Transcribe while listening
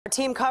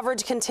Team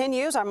coverage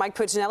continues. Our Mike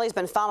Puccinelli has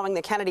been following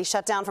the Kennedy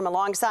shutdown from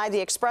alongside the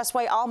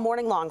expressway all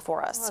morning long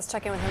for us. Well, let's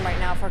check in with him right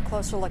now for a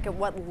closer look at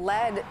what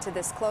led to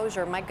this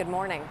closure. Mike, good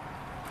morning.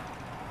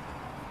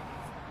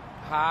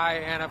 Hi,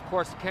 and of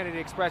course the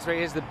Kennedy Expressway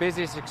is the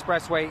busiest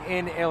expressway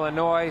in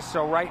Illinois.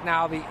 So right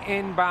now the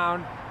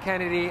inbound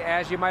Kennedy,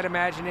 as you might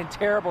imagine, in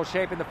terrible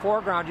shape. In the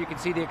foreground you can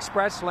see the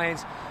express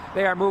lanes.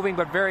 They are moving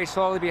but very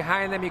slowly.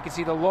 Behind them you can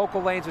see the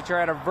local lanes, which are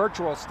at a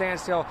virtual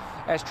standstill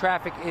as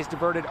traffic is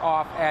diverted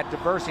off at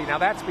Diversey. Now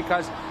that's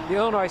because the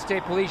Illinois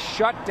State Police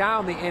shut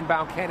down the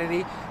inbound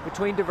Kennedy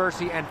between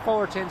Diversey and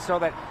Fullerton so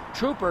that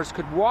troopers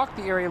could walk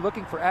the area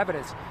looking for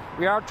evidence.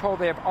 We are told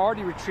they have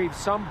already retrieved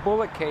some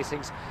bullet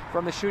casings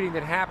from the shooting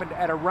that happened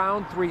at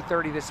around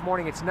 3:30 this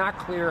morning. It's not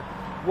clear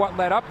what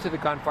led up to the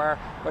gunfire,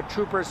 but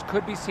troopers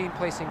could be seen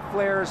placing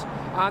flares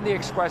on the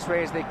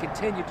expressway as they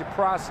continue to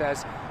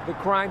process the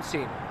crime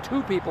scene.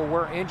 2 people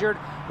were injured.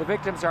 The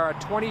victims are a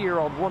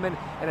 20-year-old woman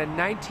and a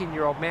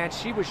 19-year-old man.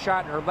 She was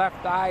shot in her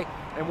left thigh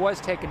and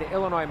was taken to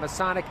Illinois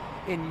Masonic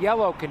in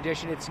yellow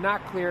condition. It's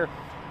not clear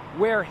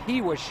where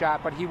he was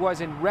shot, but he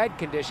was in red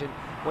condition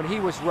when he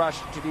was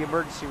rushed to the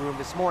emergency room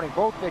this morning.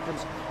 Both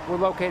victims were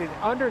located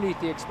underneath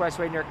the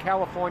expressway near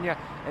California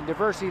and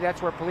Diversey.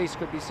 That's where police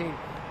could be seen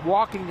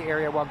walking the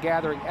area while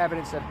gathering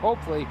evidence that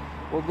hopefully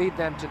will lead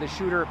them to the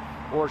shooter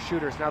or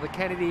shooters. Now the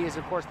Kennedy is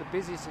of course the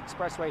busiest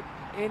expressway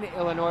in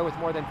Illinois with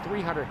more than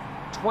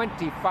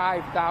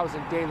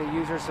 325,000 daily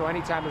users. So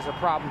anytime there's a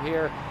problem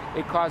here,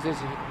 it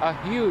causes a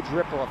huge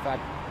ripple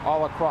effect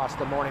all across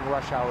the morning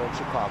rush hour in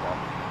Chicago.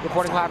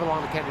 Reporting live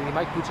along the Kennedy,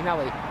 Mike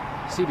Puccinelli,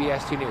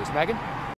 CBS 2 News. Megan?